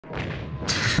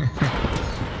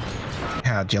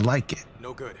How'd you like it?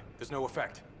 No good. There's no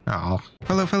effect. Oh.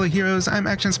 Hello, fellow heroes. I'm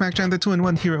Action Smacchan, the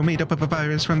 2-in-1 hero made up of a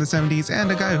virus from the 70s and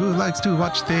a guy who likes to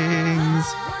watch things.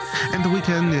 And the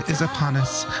weekend is upon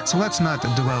us, so let's not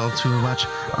dwell too much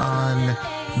on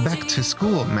back to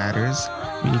school matters.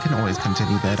 I mean, you can always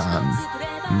continue that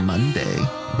on Monday.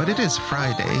 But it is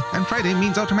Friday, and Friday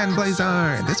means Ultraman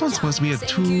Blazar. This one's supposed to be a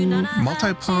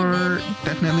multi-part,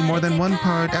 definitely more than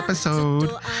one-part episode.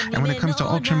 And when it comes to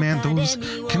Ultraman, those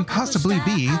can possibly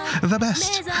be the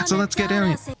best. So let's get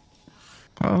in.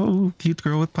 Oh, cute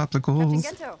girl with popsicles.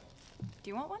 Captain Gento, do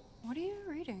you want one? What are you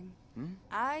reading?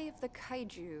 Eye of the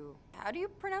Kaiju. How do you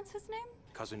pronounce his name?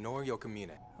 Kazunori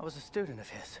Yokamine. I was a student of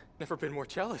his. Never been more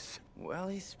jealous. Well,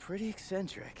 he's pretty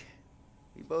eccentric.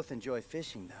 We both enjoy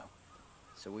fishing, though.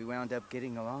 So we wound up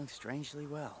getting along strangely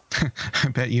well. I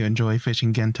bet you enjoy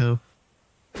fishing, Gento.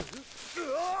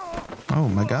 Oh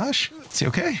my gosh. Is he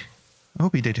okay? I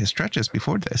hope he did his stretches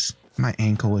before this. My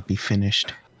ankle would be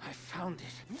finished. I found it.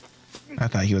 I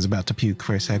thought he was about to puke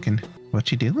for a second.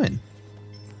 What you doing?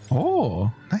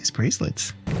 Oh, nice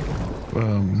bracelets.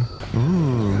 Ooh.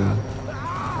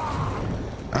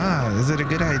 Ah, is it a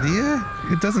good idea?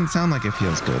 It doesn't sound like it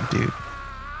feels good, dude.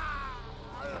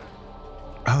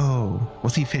 Oh,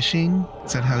 was he fishing?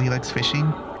 Is that how he likes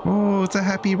fishing? Oh, it's a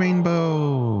happy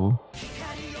rainbow.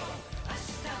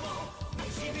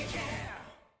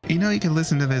 You know, you can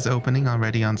listen to this opening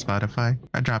already on Spotify.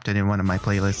 I dropped it in one of my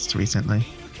playlists recently.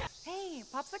 Hey,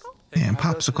 popsicle? Man,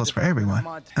 popsicles for everyone.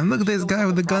 And look at this guy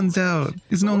with the guns out.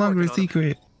 It's no longer a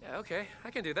secret. Yeah, okay. I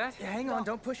can do that. Yeah, hang on,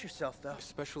 don't push yourself, though.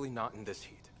 Especially not in this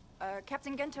heat.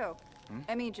 Captain Gento,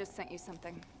 Emmy just sent you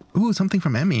something. Ooh, something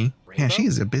from Emmy. Yeah, she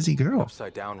is a busy girl.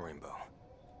 Upside down rainbow.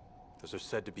 Those are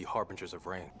said to be harbingers of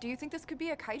rain. Do you think this could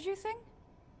be a kaiju thing?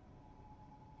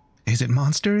 Is it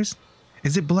monsters?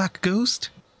 Is it Black Ghost?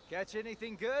 Catch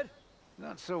anything good?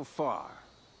 Not so far,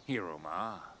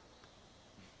 Hiroma.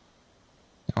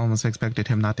 I almost expected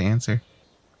him not to answer.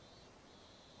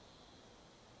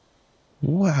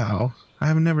 Wow,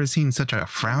 I've never seen such a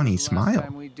frowny smile. Last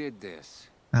time we did this.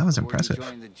 That was Before impressive. you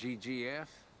joined the GGF?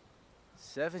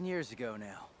 7 years ago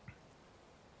now.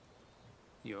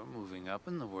 You're moving up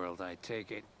in the world, I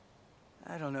take it.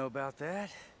 I don't know about that.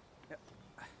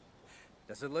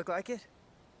 Does it look like it?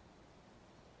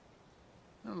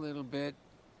 A little bit.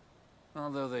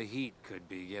 Although the heat could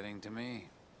be getting to me.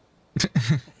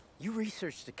 You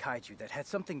researched a kaiju that had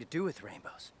something to do with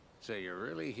rainbows. So you're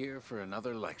really here for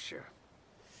another lecture.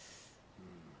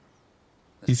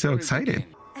 He's so excited.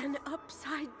 An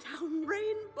upside-down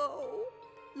rainbow.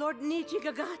 Lord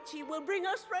Nichigagachi will bring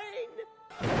us rain.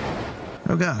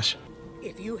 Oh gosh.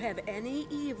 If you have any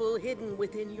evil hidden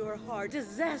within your heart,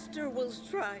 disaster will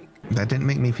strike. That didn't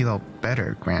make me feel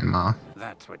better, Grandma.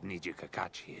 That's what Niju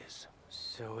Kakashi is.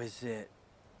 So is it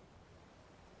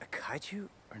a kaiju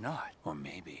or not? Or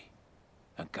maybe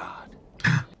a god.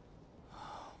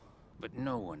 But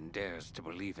no one dares to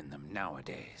believe in them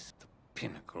nowadays. The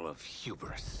pinnacle of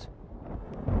hubris.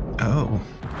 Oh.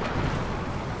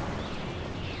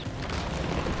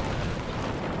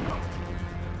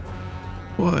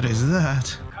 What is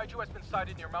that? Kaiju has been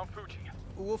sighted near Mount Fuji.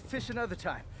 We'll fish another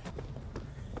time.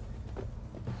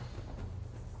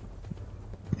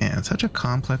 Man, such a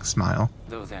complex smile.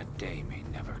 Though that day may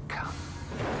never come.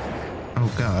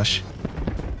 Oh gosh.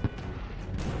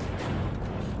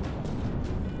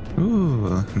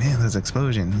 Ooh, man, those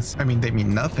explosions. I mean, they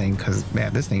mean nothing because,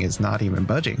 man, this thing is not even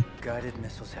budging. Guided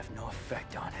missiles have no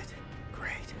effect on it.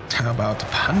 Great. How about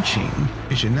punching?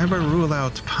 You should never rule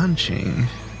out punching.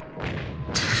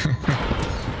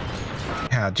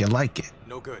 How'd you like it?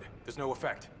 No good. There's no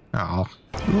effect. Oh.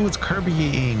 Ooh, it's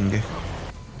Kirbying.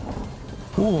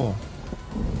 Cool.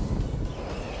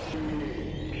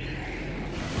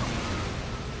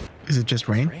 Is it just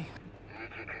rain? Rain.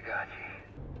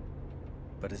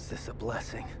 But is this a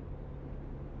blessing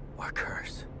or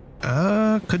curse?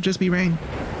 Could just be rain.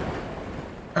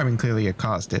 I mean, clearly it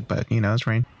caused it, but you know, it's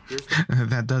rain.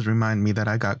 That does remind me that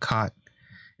I got caught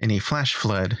in a flash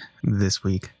flood this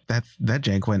week. That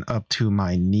jank went up to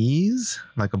my knees,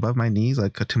 like above my knees,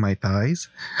 like to my thighs.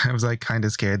 I was like kind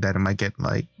of scared that it might get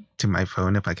like to my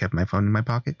phone if I kept my phone in my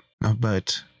pocket.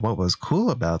 But what was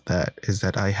cool about that is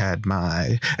that I had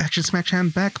my Action Smacchan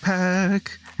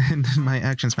backpack, and my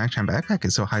Action Smacchan backpack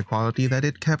is so high quality that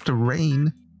it kept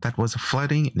rain that was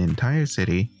flooding an entire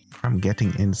city from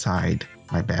getting inside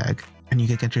my bag. And you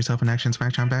can get yourself an Action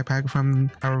Smacchan backpack from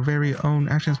our very own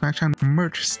Action Smacchan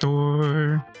merch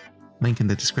store. Link in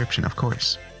the description, of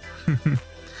course.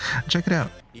 Check it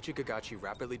out. Ichigagachi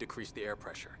rapidly decreased the air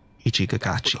pressure.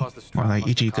 Ichigagachi. More like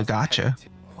Ichigagacha.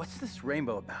 What's this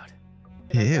rainbow about?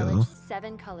 In our Ew. village,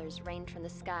 7 colors rained from the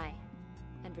sky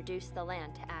and reduced the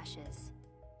land to ashes.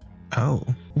 Oh,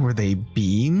 were they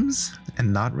beams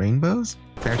and not rainbows?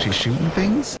 They're actually shooting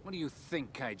things? What do you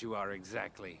think kaiju are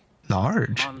exactly?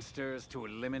 Large. Monsters to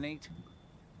eliminate?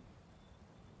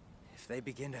 If they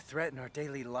begin to threaten our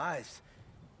daily lives,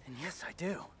 then yes, I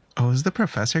do. Oh, is the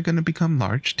professor going to become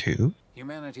large too?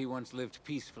 Humanity once lived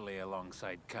peacefully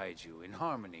alongside kaiju, in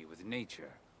harmony with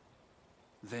nature.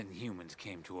 Then humans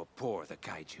came to abhor the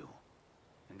kaiju,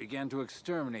 and began to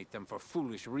exterminate them for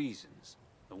foolish reasons.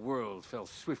 The world fell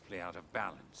swiftly out of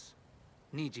balance.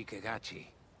 Niji Kagachi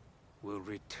will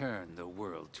return the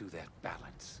world to that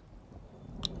balance.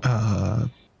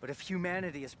 But if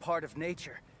humanity is part of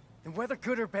nature, then whether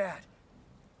good or bad,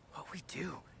 what we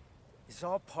do is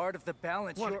all part of the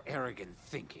balance. What arrogant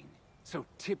thinking. So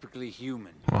typically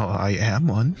human. Well, I am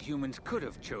one. Humans could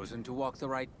have chosen to walk the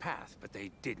right path, but they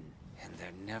didn't. And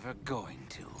they're never going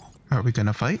to. Are we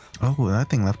gonna fight? Oh, that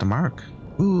thing left a mark.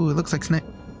 Ooh, it looks like Snake.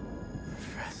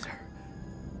 Professor,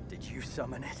 did you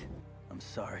summon it? I'm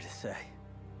sorry to say.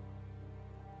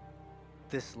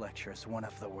 This lecture is one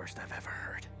of the worst I've ever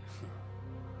heard.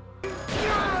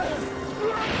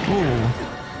 Ooh.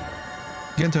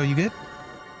 Gento, you good?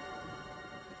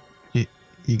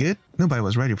 You good? Nobody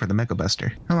was ready for the Mecha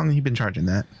Buster. How long have you been charging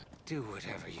that? Do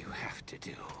whatever you have to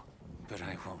do, but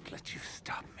I won't let you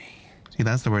stop me. See,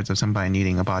 that's the words of somebody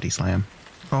needing a body slam.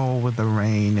 Oh, with the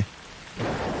rain.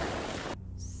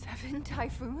 7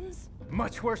 typhoons?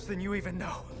 Much worse than you even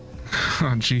know.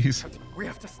 Oh, jeez. We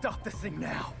have to stop this thing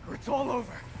now, or it's all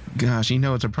over. Gosh, you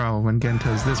know it's a problem when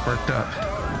Gento's this worked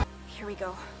up. Here we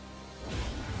go.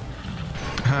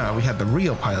 We had the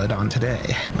real pilot on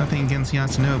today. Nothing against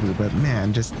Yasunobu, but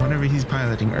man, just whenever he's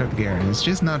piloting Earth Garen, it's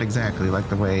just not exactly like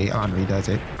the way Henri does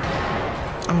it.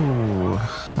 Oh,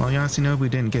 well, Yasunobu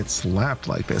didn't get slapped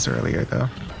like this earlier, though.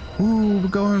 Ooh, we're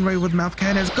going right with mouth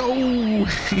cannons. Go!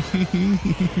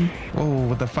 Oh,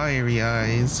 with the fiery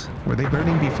eyes. Were they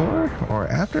burning before or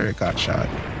after it got shot?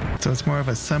 So it's more of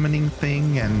a summoning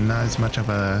thing and not as much of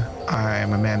a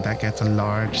I'm a man that gets a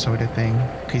large sort of thing.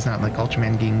 He's not like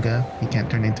Ultraman Ginga. He can't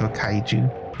turn into a kaiju.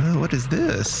 Oh, what is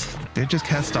this? Did it just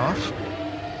cast off?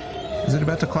 Is it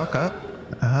about to clock up?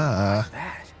 What's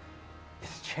that?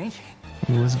 It's changing.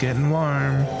 It was getting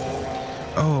warm.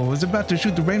 Oh, was it about to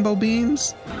shoot the rainbow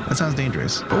beams? That sounds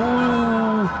dangerous.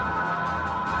 Oh!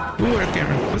 Ooh, Earth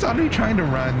Gamer. Was Henri trying to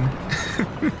run?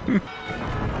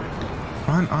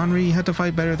 Henri had to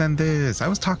fight better than this. I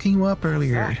was talking you up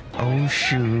earlier. Oh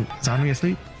shoot. Is Henri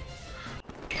asleep?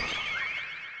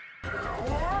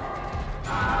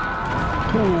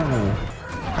 Oh,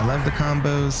 I love the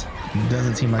combos.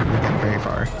 Doesn't seem like we're getting very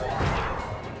far.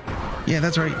 Yeah,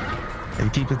 that's right. If you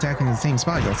keep attacking in the same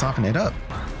spot, you'll soften it up.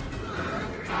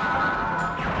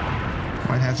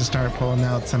 Might have to start pulling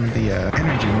out some of the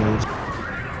energy moves.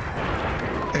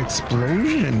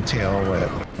 Explosion tail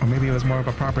whip. Or maybe it was more of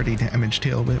a property damage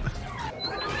tail whip.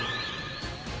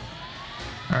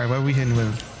 Alright, what are we hitting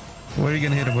with? What are you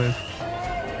gonna hit him with?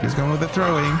 Just going with the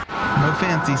throwing. No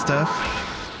fancy stuff.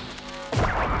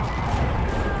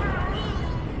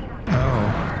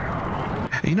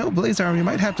 Oh. You know, Blazar, we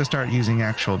might have to start using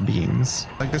actual beams.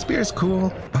 Like, the spear's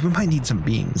cool, but we might need some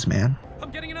beams, man.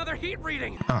 I'm getting another heat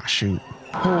reading. Oh, shoot.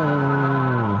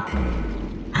 Oh.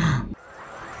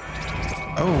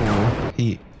 Oh,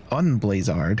 he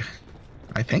unblazard.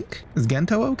 I think. Is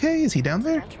Gento okay? Is he down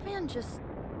there? Ultraman just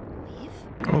leave?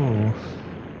 Oh,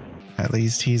 at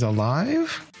least he's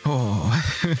alive. Oh,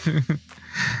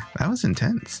 that was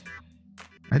intense.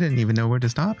 I didn't even know where to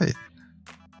stop it.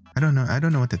 I don't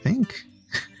know what to think.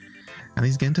 At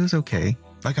least Gento's okay.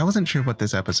 Like, I wasn't sure what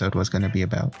this episode was going to be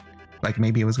about. Like,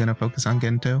 maybe it was going to focus on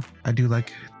Gento.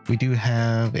 We do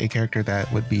have a character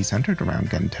that would be centered around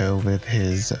Gento with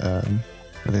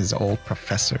his old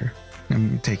professor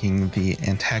taking the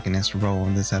antagonist role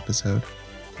in this episode.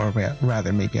 Or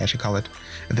rather, maybe I should call it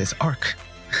this arc.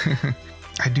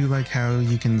 I do like how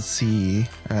you can see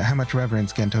how much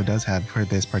reverence Gento does have for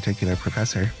this particular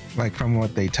professor. Like, from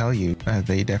what they tell you,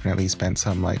 they definitely spent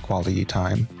some like quality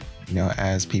time, you know,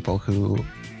 as people who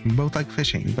both like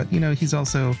fishing, but you know, he's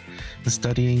also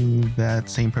studying that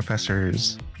same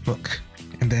professor's book.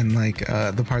 And then like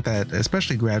the part that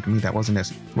especially grabbed me that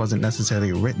wasn't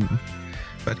necessarily written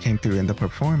but came through in the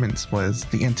performance was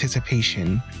the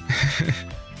anticipation.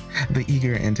 The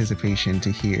eager anticipation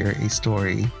to hear a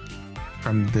story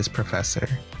from this professor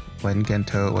when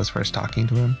Gento was first talking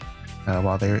to him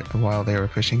while they were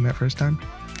fishing that first time.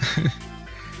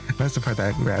 That's the part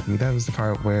that grabbed me. That was the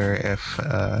part where if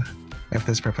if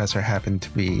this professor happened to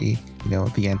be, you know,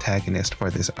 the antagonist for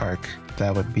this arc,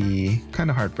 that would be kind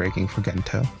of heartbreaking for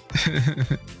Gento.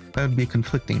 That would be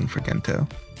conflicting for Gento.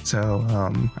 So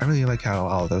I really like how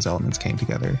all of those elements came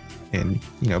together in,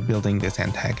 you know, building this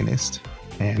antagonist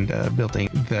and building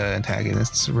the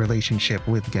antagonist's relationship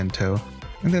with Gento.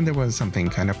 And then there was something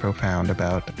kind of profound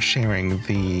about sharing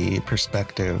the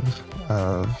perspective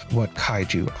of what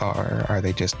kaiju are. Are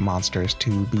they just monsters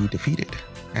to be defeated?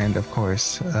 And of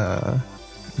course,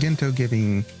 Gento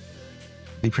giving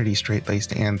the pretty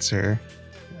straight-laced answer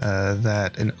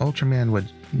that an Ultraman would,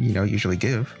 you know, usually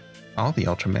give. All the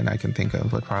Ultramen I can think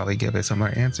of would probably give a similar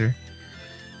answer.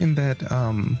 In that,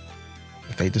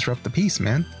 if they disrupt the peace,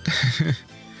 man.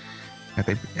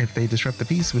 if they disrupt the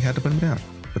peace, we had to put them down.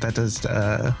 But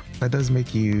that does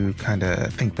make you kind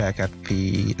of think back at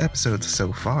the episodes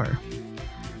so far,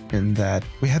 in that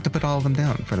we had to put all of them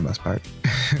down for the most part.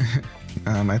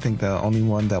 I think the only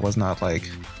one that was not like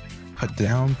put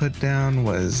down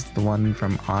was the one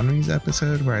from Henri's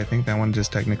episode, where I think that one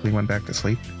just technically went back to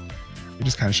sleep. We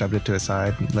just kind of shoved it to a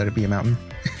side and let it be a mountain.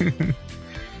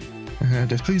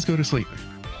 Just please go to sleep.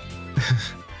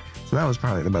 So that was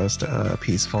probably the most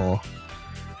peaceful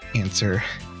answer.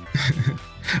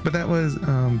 But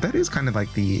that is kind of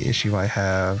like the issue I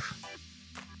have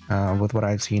with what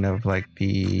I've seen of like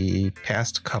the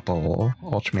past couple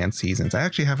Ultraman seasons. I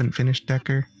actually haven't finished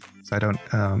Decker, so I don't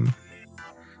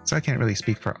so I can't really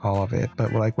speak for all of it.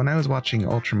 But like when I was watching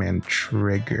Ultraman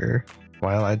Trigger,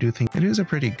 while I do think it is a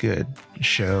pretty good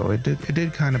show, it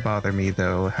did kind of bother me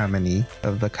though how many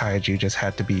of the kaiju just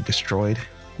had to be destroyed.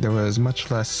 There was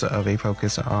much less of a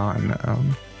focus on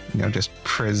you know, just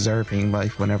preserving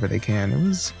life whenever they can.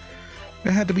 It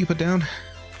had to be put down.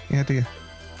 You had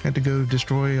to go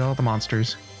destroy all the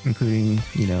monsters, including,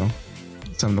 you know,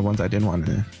 some of the ones I didn't want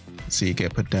to see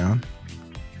get put down.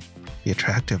 The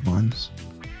attractive ones.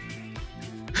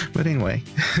 But anyway,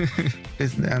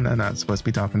 I'm not supposed to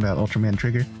be talking about Ultraman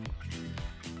Trigger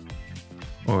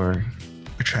or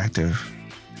attractive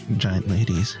giant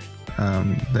ladies.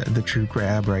 The true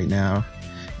grab right now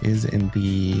is in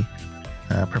the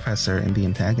professor and the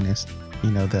antagonist.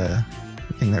 You know, the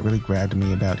thing that really grabbed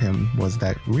me about him was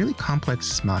that really complex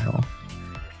smile.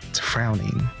 It's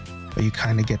frowning, but you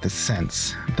kind of get the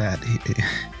sense that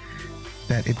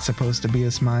that it's supposed to be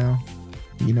a smile.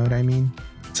 You know what I mean?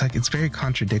 It's like, it's very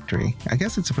contradictory. I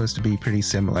guess it's supposed to be pretty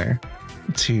similar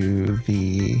to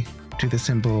the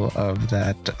symbol of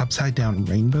that upside down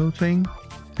rainbow thing.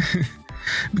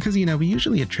 Because, you know, we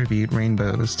usually attribute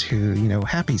rainbows to, you know,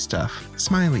 happy stuff,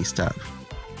 smiley stuff.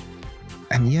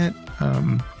 And yet,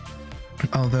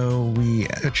 although we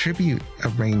attribute a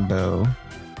rainbow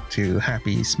to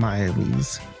happy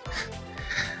smileys,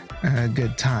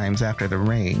 good times after the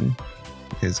rain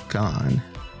is gone,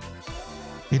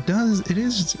 it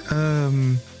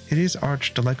is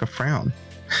arched like a frown.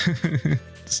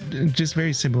 It's just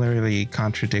very similarly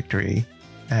contradictory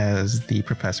as the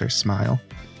professor's smile.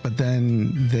 But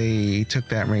then they took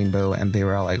that rainbow and they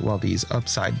were all like, well, these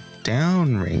upside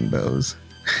down rainbows.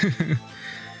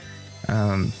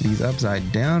 These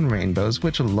upside down rainbows,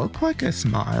 which look like a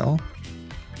smile,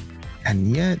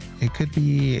 and yet it could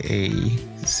be a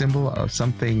symbol of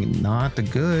something not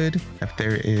good if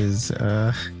there is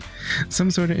some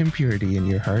sort of impurity in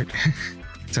your heart.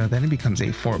 So then it becomes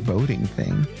a foreboding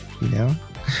thing, you know?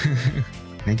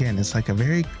 Again, it's like a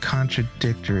very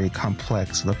contradictory,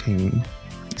 complex looking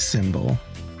symbol.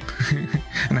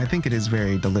 And I think it is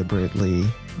very deliberately,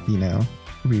 you know,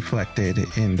 reflected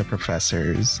in the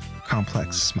professor's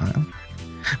complex smile.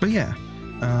 But yeah,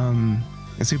 I'm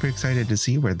super excited to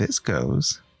see where this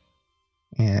goes.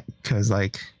 And because,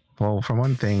 like, well, for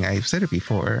one thing, I've said it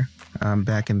before,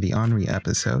 back in the Henri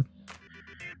episode,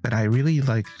 that I really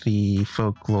like the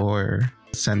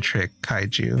folklore-centric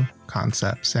kaiju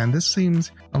concepts, and this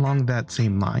seems along that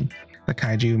same line. The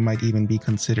kaiju might even be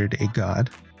considered a god,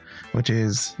 which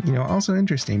is, you know, also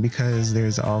interesting because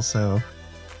there's also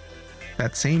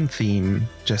that same theme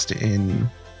just in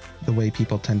the way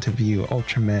people tend to view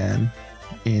Ultraman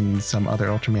in some other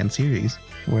Ultraman series,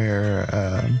 where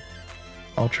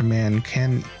Ultraman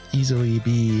can easily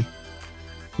be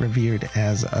revered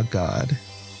as a god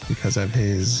because of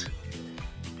his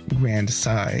grand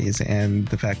size and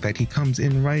the fact that he comes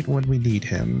in right when we need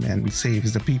him and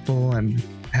saves the people and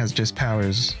has just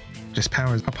powers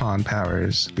upon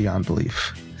powers beyond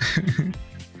belief.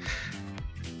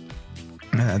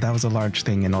 That was a large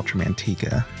thing in Ultraman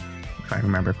Tika, if I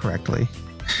remember correctly.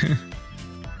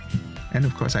 And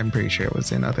of course, I'm pretty sure it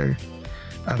was in other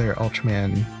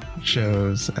Ultraman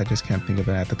shows. I just can't think of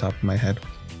it at the top of my head.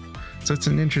 So it's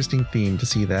an interesting theme to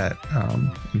see that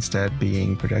instead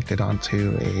being projected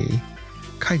onto a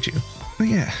kaiju. But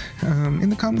yeah, in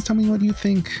the comments, tell me what you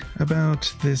think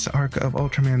about this arc of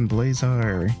Ultraman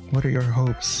Blazar. What are your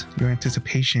hopes, your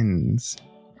anticipations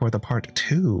for the part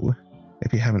 2,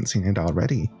 if you haven't seen it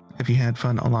already? If you had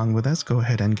fun along with us, go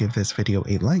ahead and give this video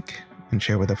a like and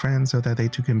share with a friend so that they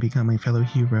too can become a fellow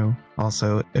hero.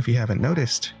 Also, if you haven't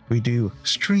noticed, we do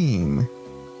stream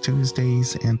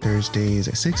Tuesdays and Thursdays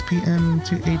at 6 p.m.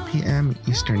 to 8 p.m.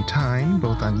 Eastern Time,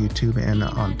 both on YouTube and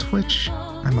on Twitch.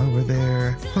 I'm over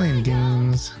there playing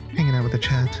games, hanging out with the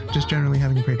chat, just generally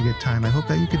having a pretty good time. I hope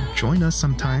that you could join us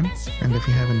sometime. And if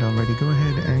you haven't already, go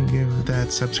ahead and give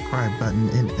that subscribe button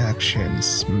in action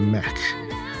smack,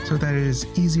 so that it is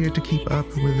easier to keep up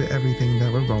with everything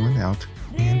that we're rolling out.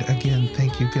 And again,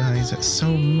 thank you guys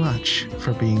so much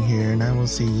for being here, and I will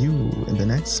see you in the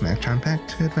next Smacchan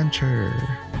Packed adventure.